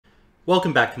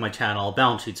Welcome back to my channel,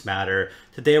 Balance Sheets Matter.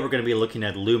 Today we're going to be looking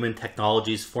at Lumen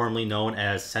Technologies, formerly known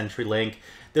as CenturyLink.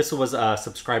 This was a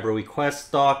subscriber request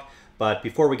stock, but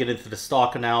before we get into the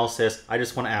stock analysis, I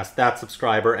just want to ask that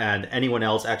subscriber and anyone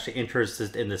else actually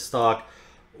interested in this stock,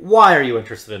 why are you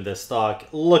interested in this stock?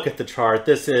 Look at the chart.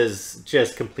 This is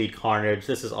just complete carnage.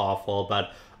 This is awful,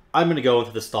 but I'm going to go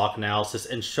into the stock analysis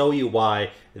and show you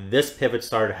why this pivot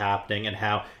started happening and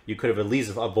how you could have at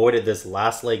least avoided this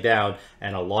last leg down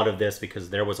and a lot of this because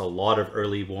there was a lot of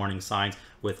early warning signs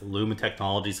with Lumen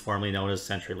Technologies, formerly known as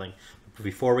CenturyLink. But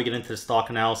before we get into the stock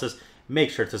analysis, make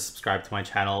sure to subscribe to my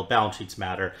channel, Balance Sheets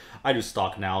Matter. I do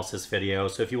stock analysis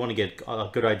videos, so if you want to get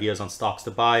good ideas on stocks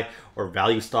to buy or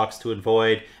value stocks to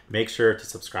avoid, make sure to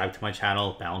subscribe to my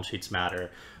channel, Balance Sheets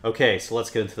Matter. Okay, so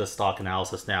let's get into the stock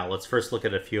analysis now. Let's first look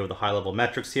at a few of the high-level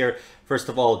metrics here. First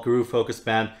of all, Guru Focus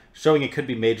Band, showing it could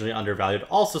be majorly undervalued.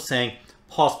 Also saying,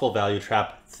 possible value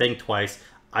trap, think twice.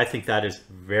 I think that is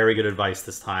very good advice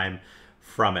this time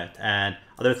from it. And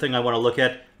other thing I want to look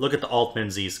at the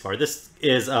LUMN Z-score. This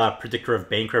is a predictor of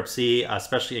bankruptcy,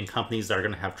 especially in companies that are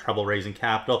going to have trouble raising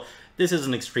capital. This is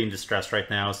an extreme distress right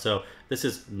now, so this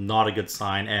is not a good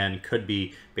sign and could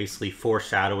be basically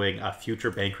foreshadowing a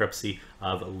future bankruptcy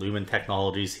of Lumen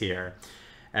Technologies here.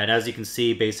 And as you can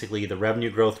see, basically the revenue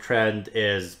growth trend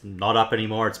is not up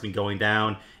anymore. It's been going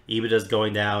down. EBITDA is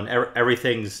going down.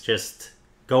 Everything's just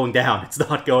going down. It's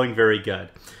not going very good.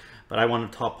 But I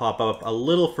want to pop up a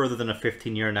little further than a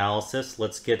 15-year analysis.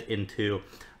 Let's get into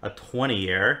a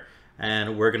 20-year,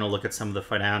 and we're going to look at some of the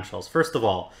financials. First of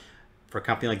all, for a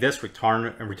company like this,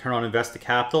 return on invested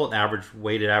capital, and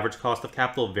weighted average cost of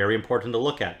capital, very important to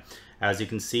look at. As you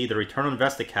can see, the return on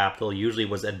invested capital usually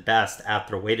was at best at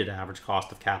their weighted average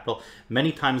cost of capital,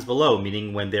 many times below,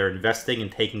 meaning when they're investing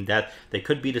and taking debt, they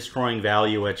could be destroying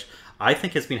value, which I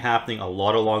think has been happening a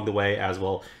lot along the way, as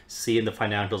we'll see in the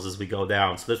financials as we go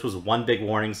down. So this was one big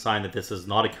warning sign that this is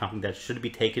not a company that should be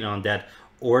taking on debt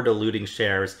or diluting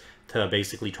shares to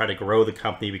basically try to grow the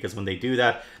company, because when they do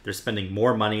that, they're spending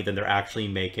more money than they're actually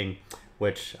making,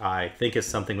 which I think is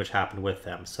something which happened with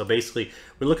them. So basically,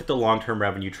 we look at the long-term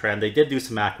revenue trend. They did do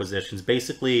some acquisitions.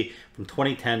 Basically, from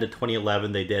 2010 to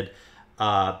 2011, they did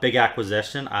a big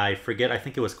acquisition. I forget, I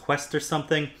think it was Quest or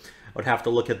something. I would have to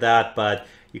look at that, but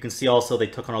you can see also they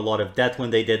took on a lot of debt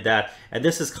when they did that. And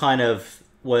this is kind of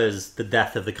was the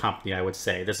death of the company, I would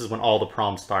say. This is when all the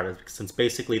problems started, since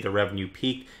basically the revenue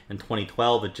peaked in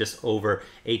 2012 at just over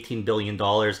 $18 billion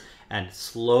and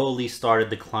slowly started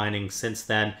declining since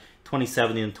then.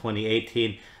 2017 and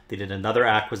 2018, they did another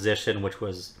acquisition, which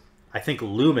was, I think,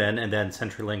 Lumen, and then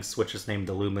CenturyLink switched its name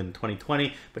to Lumen in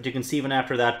 2020. But you can see even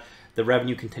after that, the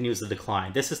revenue continues to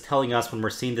decline. This is telling us, when we're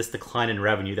seeing this decline in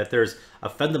revenue, that there's a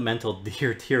fundamental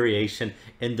deterioration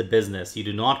in the business. You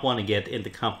do not want to get into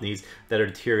companies that are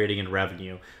deteriorating in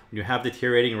revenue. When you have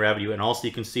deteriorating revenue, and also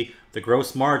you can see the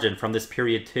gross margin from this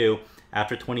period too,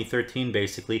 after 2013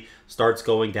 basically, starts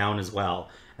going down as well.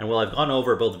 And while I've gone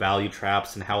over both value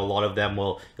traps and how a lot of them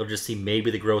you'll just see maybe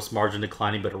the gross margin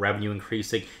declining but revenue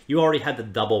increasing, you already had the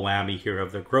double whammy here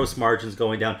of the gross margins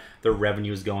going down, the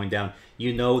revenue is going down.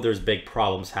 You know there's big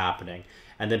problems happening.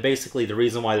 And then basically the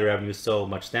reason why the revenue is so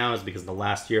much down is because in the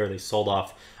last year they sold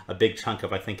off a big chunk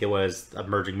of, I think it was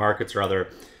emerging markets or other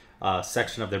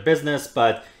section of their business.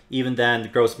 But even then, the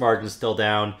gross margin is still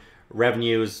down,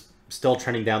 revenues still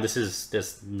trending down. This is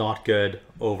just not good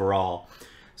overall.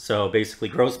 So basically,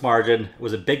 gross margin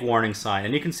was a big warning sign.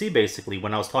 And you can see basically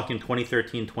when I was talking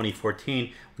 2013,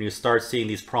 2014, when you start seeing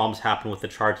these problems happen with the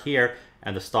chart here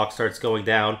and the stock starts going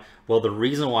down, well, the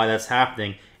reason why that's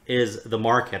happening is the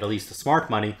market, at least the smart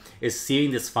money, is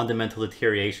seeing this fundamental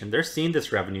deterioration. They're seeing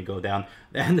this revenue go down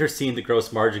and they're seeing the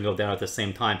gross margin go down at the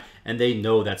same time, and they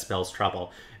know that spells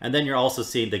trouble. And then you're also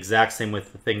seeing the exact same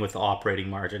thing with the operating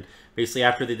margin. Basically,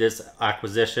 after this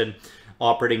acquisition,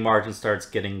 operating margin starts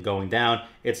going down,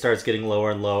 it starts getting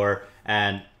lower and lower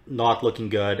and not looking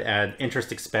good, and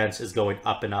interest expense is going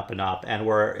up and up and up, and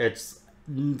where it's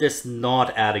just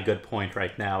not at a good point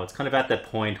right now. It's kind of at that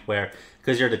point where,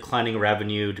 because you're declining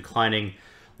revenue, declining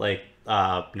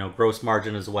gross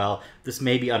margin as well, this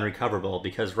may be unrecoverable,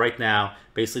 because right now,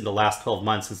 basically the last 12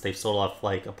 months since they've sold off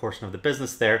like a portion of the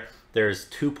business there's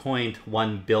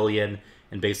 2.1 billion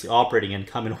in basically operating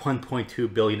income and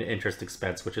 1.2 billion in interest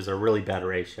expense, which is a really bad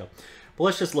ratio. But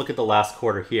let's just look at the last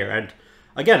quarter here. And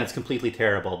again, it's completely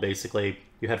terrible. Basically,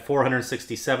 you had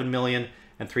 467 million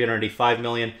and 385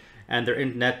 million, and their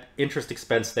net interest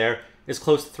expense there is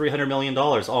close to $300 million.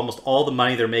 Almost all the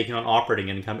money they're making on operating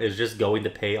income is just going to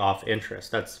pay off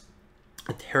interest. That's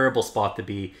a terrible spot to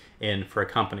be in for a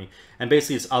company. And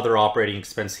basically this other operating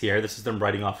expense here, this is them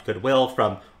writing off goodwill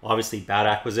from obviously bad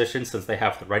acquisitions, since they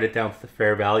have to write it down to the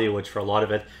fair value, which for a lot of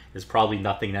it is probably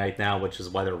nothing right now, which is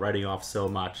why they're writing off so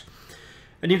much.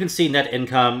 And you can see net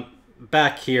income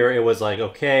back here. It was like,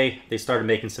 okay, they started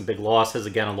making some big losses.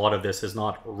 Again, a lot of this is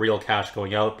not real cash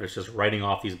going out, but it's just writing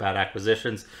off these bad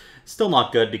acquisitions. Still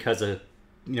not good because of,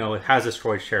 it has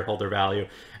destroyed shareholder value.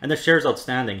 And the shares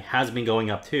outstanding has been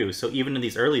going up too. So even in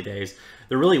these early days,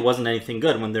 there really wasn't anything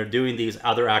good. When they're doing these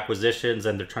other acquisitions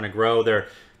and they're trying to grow,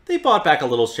 they bought back a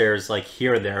little shares like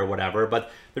here and there or whatever,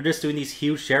 but they're just doing these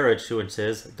huge share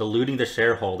issuances, diluting the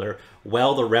shareholder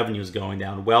while the revenue is going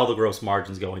down, while the gross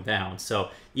margin's going down. So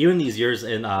even these years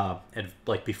in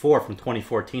like before, from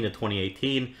 2014 to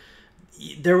 2018,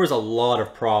 there was a lot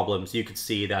of problems you could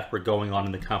see that were going on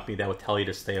in the company that would tell you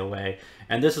to stay away.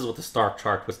 And this is what the stock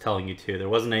chart was telling you too. There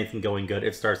wasn't anything going good.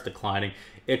 It starts declining.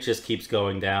 It just keeps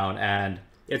going down, and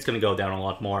it's going to go down a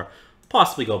lot more,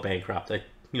 possibly go bankrupt. It,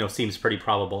 seems pretty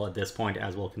probable at this point,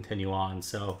 as we'll continue on.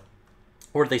 So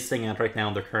what are they sitting at right now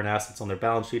in their current assets on their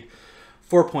balance sheet?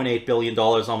 $4.8 billion,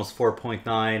 almost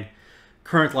 4.9.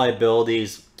 Current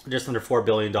liabilities, just under $4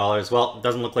 billion. Well, it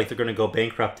doesn't look like they're going to go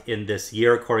bankrupt in this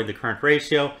year according to the current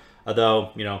ratio,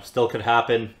 although, still could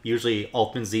happen. Usually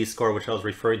Altman Z-score, which I was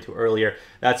referring to earlier,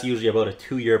 that's usually about a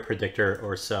 2-year predictor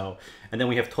or so. And then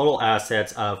we have total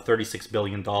assets of $36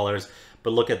 billion.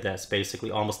 But look at this,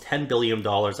 basically almost $10 billion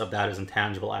of that is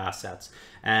intangible assets.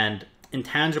 And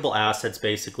intangible assets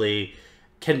basically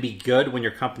can be good when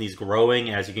your company's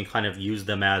growing, as you can kind of use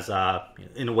them as,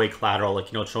 in a way, collateral, like,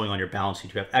 showing on your balance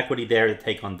sheet. You have equity there to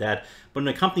take on debt. But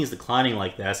when a company is declining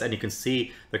like this, and you can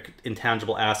see the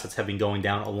intangible assets have been going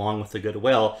down along with the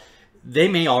goodwill, they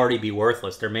may already be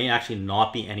worthless. There may actually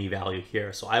not be any value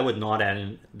here. So I would not add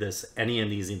in any of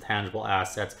these intangible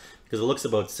assets, because it looks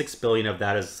about $6 billion of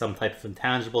that is some type of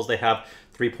intangibles they have.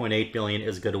 $3.8 billion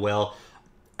is goodwill.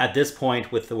 At this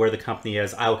point, with where the company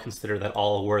is, I would consider that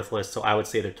all worthless. So I would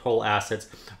say their total assets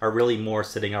are really more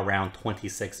sitting around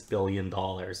 $26 billion.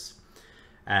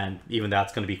 And even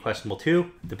that's going to be questionable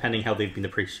too, depending how they've been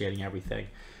depreciating everything.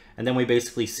 And then we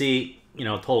basically see,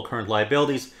 total current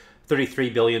liabilities,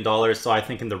 $33 billion. So I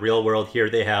think in the real world here,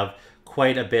 they have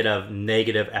quite a bit of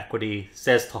negative equity. It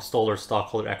says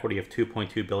stockholder equity of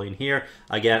 $2.2 billion here.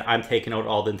 Again, I'm taking out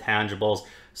all the intangibles,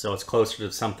 so it's closer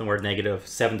to something where negative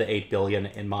 $7 to $8 billion,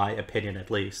 in my opinion,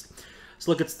 at least. So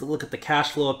look at the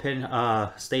cash flow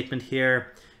statement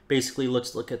here. Basically,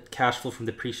 let's look at cash flow from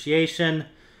depreciation.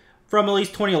 From at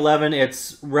least 2011,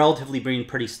 it's relatively been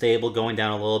pretty stable, going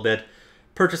down a little bit.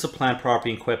 Purchase of plant,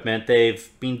 property, and equipment, they've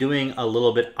been doing a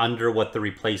little bit under what the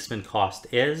replacement cost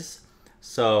is.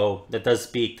 So that does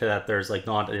speak to that there's like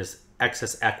not this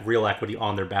excess real equity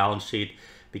on their balance sheet,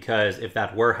 because if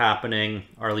that were happening,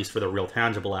 or at least for the real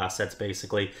tangible assets,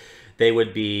 basically, they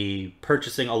would be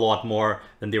purchasing a lot more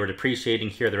than they were depreciating.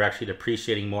 Here, they're actually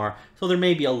depreciating more. So there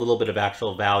may be a little bit of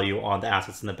actual value on the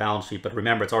assets in the balance sheet, but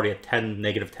remember, it's already at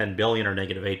negative $10 billion or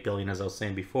negative $8 billion, as I was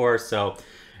saying before. So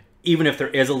even if there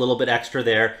is a little bit extra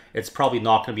there, it's probably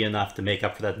not going to be enough to make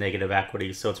up for that negative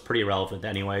equity. So it's pretty irrelevant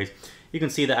anyways. You can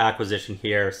see the acquisition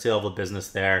here, sale of the business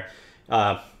there.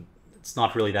 It's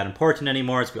not really that important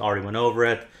anymore, as we already went over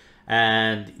it.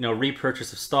 And,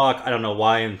 repurchase of stock. I don't know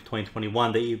why in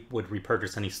 2021 they would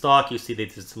repurchase any stock. You see they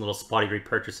did some little spotty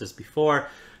repurchases before.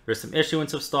 There's some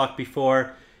issuance of stock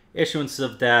before. Issuance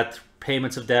of debt,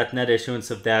 payments of debt, net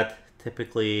issuance of debt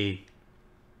typically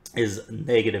is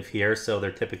negative here. So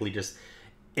they're typically just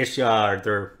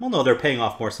they're paying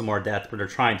off some more debt, but they're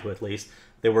trying to, at least.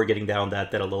 They were getting down that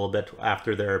debt a little bit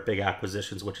after their big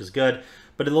acquisitions, which is good.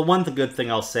 But the one good thing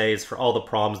I'll say is, for all the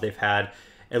problems they've had,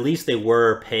 at least they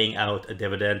were paying out a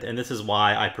dividend. And this is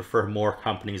why I prefer more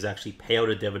companies actually pay out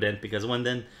a dividend, because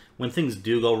when things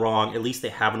do go wrong, at least they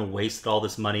haven't wasted all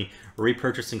this money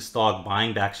repurchasing stock,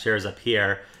 buying back shares up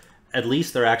here. At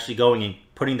least they're actually going and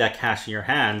putting that cash in your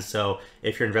hands. So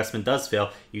if your investment does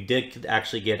fail, you could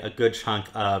actually get a good chunk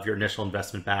of your initial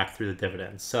investment back through the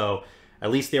dividends. So at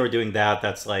least they were doing that.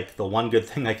 That's like the one good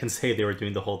thing I can say they were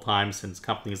doing the whole time, since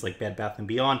companies like Bed Bath &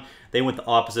 Beyond, they went the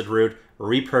opposite route,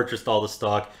 repurchased all the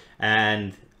stock,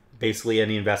 and basically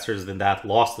any investors in that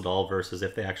lost it all, versus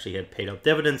if they actually had paid out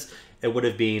dividends, it would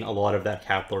have been a lot of that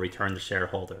capital return to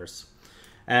shareholders.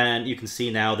 And you can see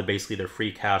now that basically their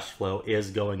free cash flow is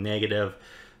going negative.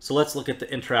 So let's look at the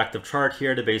interactive chart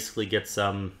here to basically get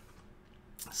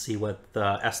see what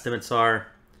the estimates are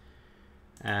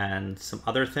and some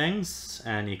other things.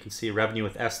 And you can see revenue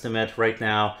with estimate right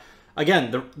now.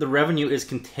 Again, the revenue is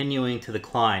continuing to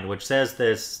decline, which says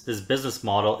this business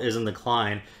model is in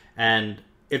decline. And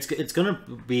it's going to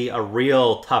be a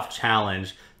real tough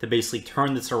challenge to basically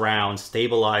turn this around,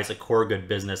 stabilize a core good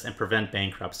business, and prevent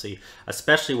bankruptcy,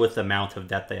 especially with the amount of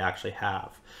debt they actually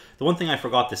have. The one thing I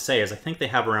forgot to say is I think they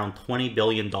have around $20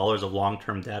 billion of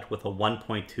long-term debt with a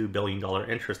 $1.2 billion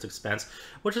interest expense,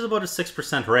 which is about a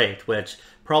 6% rate, which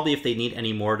probably if they need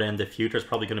any more in the future is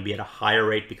probably going to be at a higher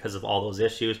rate because of all those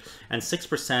issues. And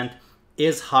 6%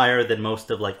 is higher than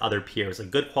most of like other peers. Like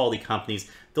good quality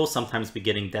companies, they'll sometimes be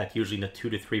getting debt usually in the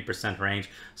 2 to 3% range.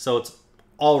 So it's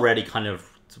already kind of,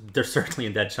 they're certainly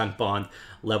in that junk bond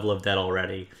level of debt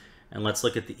already. And let's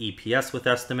look at the EPS with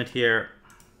estimate here.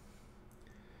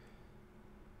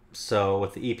 So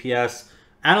with the EPS,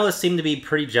 analysts seem to be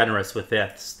pretty generous with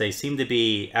this. They seem to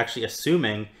be actually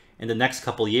assuming in the next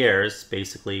couple years,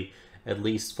 basically, at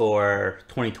least for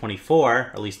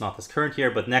 2024, at least not this current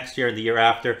year, but next year and the year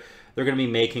after, they're going to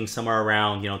be making somewhere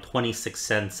around, 26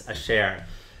 cents a share.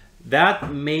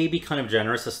 That may be kind of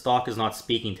generous. The stock is not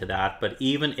speaking to that, but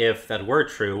even if that were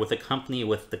true, with a company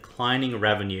with declining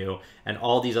revenue and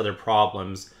all these other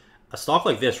problems, a stock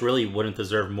like this really wouldn't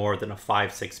deserve more than a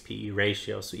 5-6 PE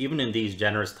ratio. So even in these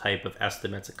generous type of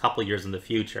estimates, a couple years in the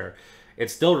future,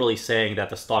 it's still really saying that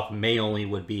the stock may only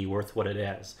would be worth what it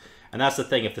is. And that's the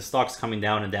thing, if the stock's coming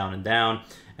down and down and down,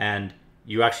 and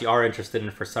you actually are interested in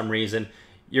it for some reason,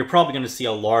 you're probably going to see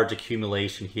a large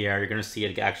accumulation here. You're going to see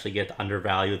it actually get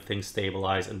undervalued, things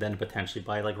stabilize, and then potentially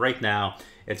buy. Like right now,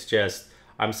 it's just,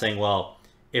 I'm saying, well,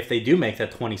 if they do make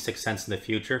that 26 cents in the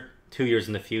future, 2 years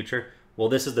in the future, well,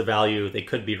 this is the value they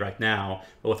could be right now.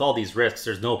 But with all these risks,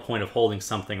 there's no point of holding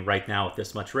something right now with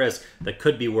this much risk that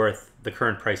could be worth the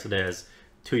current price it is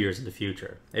 2 years in the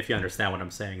future, if you understand what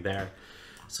I'm saying there.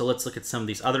 So let's look at some of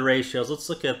these other ratios. Let's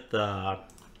look at the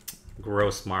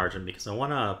gross margin, because I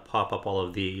want to pop up all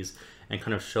of these and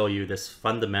kind of show you this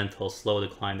fundamental slow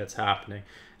decline that's happening.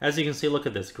 As you can see, look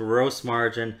at this gross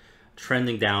margin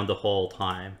trending down the whole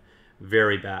time.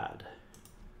 Very bad.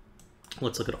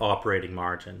 Let's look at operating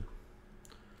margin.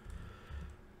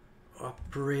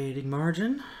 Operating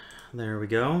margin, there we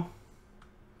go.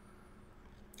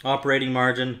 Operating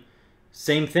margin,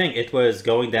 same thing. It was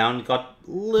going down, got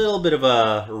a little bit of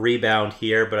a rebound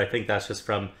here, but I think that's just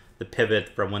from the pivot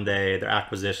from when their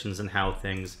acquisitions and how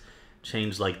things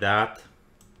changed like that.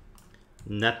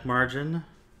 Net margin,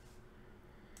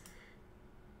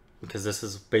 because this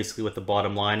is basically what the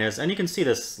bottom line is. And you can see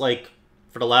this, like,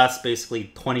 for the last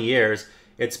basically 20 years,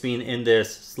 it's been in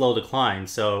this slow decline.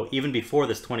 So even before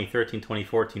this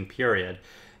 2013-2014 period,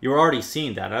 you were already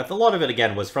seeing that. And a lot of it,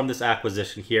 again, was from this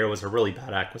acquisition here. It was a really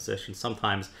bad acquisition.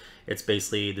 Sometimes it's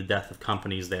basically the death of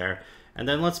companies there. And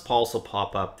then let's also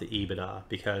pop up the EBITDA,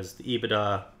 because the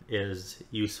EBITDA is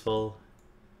useful.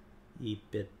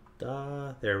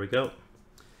 EBITDA, there we go.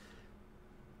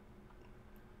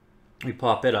 We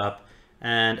pop it up.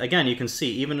 And again, you can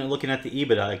see, even looking at the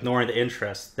EBITDA, ignoring the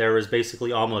interest, there was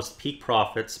basically almost peak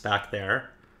profits back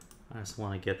there. I just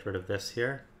want to get rid of this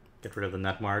here. Get rid of the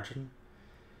net margin.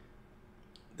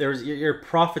 There's your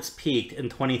profits peaked in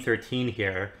 2013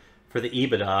 here for the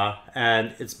EBITDA,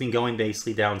 and it's been going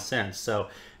basically down since. So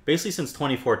basically since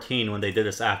 2014, when they did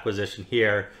this acquisition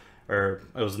here, or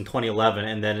it was in 2011,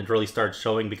 and then it really started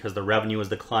showing because the revenue was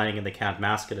declining and they can't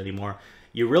mask it anymore,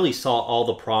 you really saw all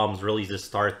the problems really just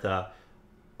start to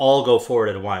all go forward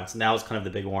at once. And that was kind of the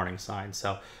big warning sign.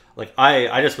 So like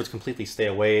I just would completely stay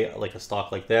away like a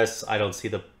stock like this. I don't see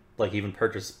the even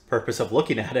purpose of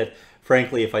looking at it.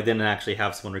 Frankly, if I didn't actually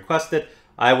have someone request it,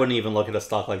 I wouldn't even look at a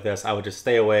stock like this. I would just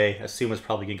stay away, assume it's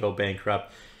probably gonna go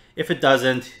bankrupt. If it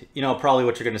doesn't, probably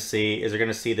what you're gonna see is you're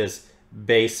gonna see this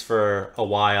base for a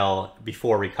while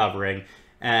before recovering.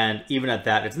 And even at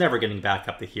that, it's never getting back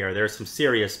up to here. There's some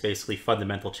serious, basically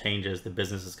fundamental changes the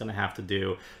business is gonna have to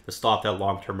do to stop that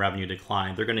long-term revenue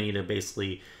decline. They're gonna need to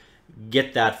basically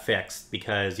get that fixed,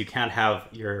 because you can't have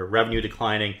your revenue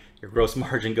declining, your gross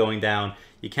margin going down.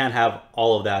 You can't have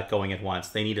all of that going at once.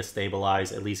 They need to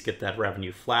stabilize, at least get that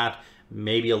revenue flat,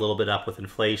 maybe a little bit up with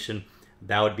inflation.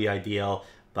 That would be ideal.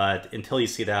 But until you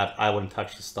see that, I wouldn't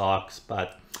touch the stocks.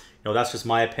 But that's just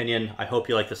my opinion. I hope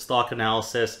you like the stock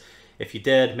analysis. If you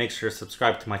did, make sure to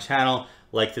subscribe to my channel,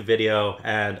 like the video,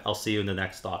 and I'll see you in the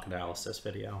next stock analysis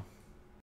video.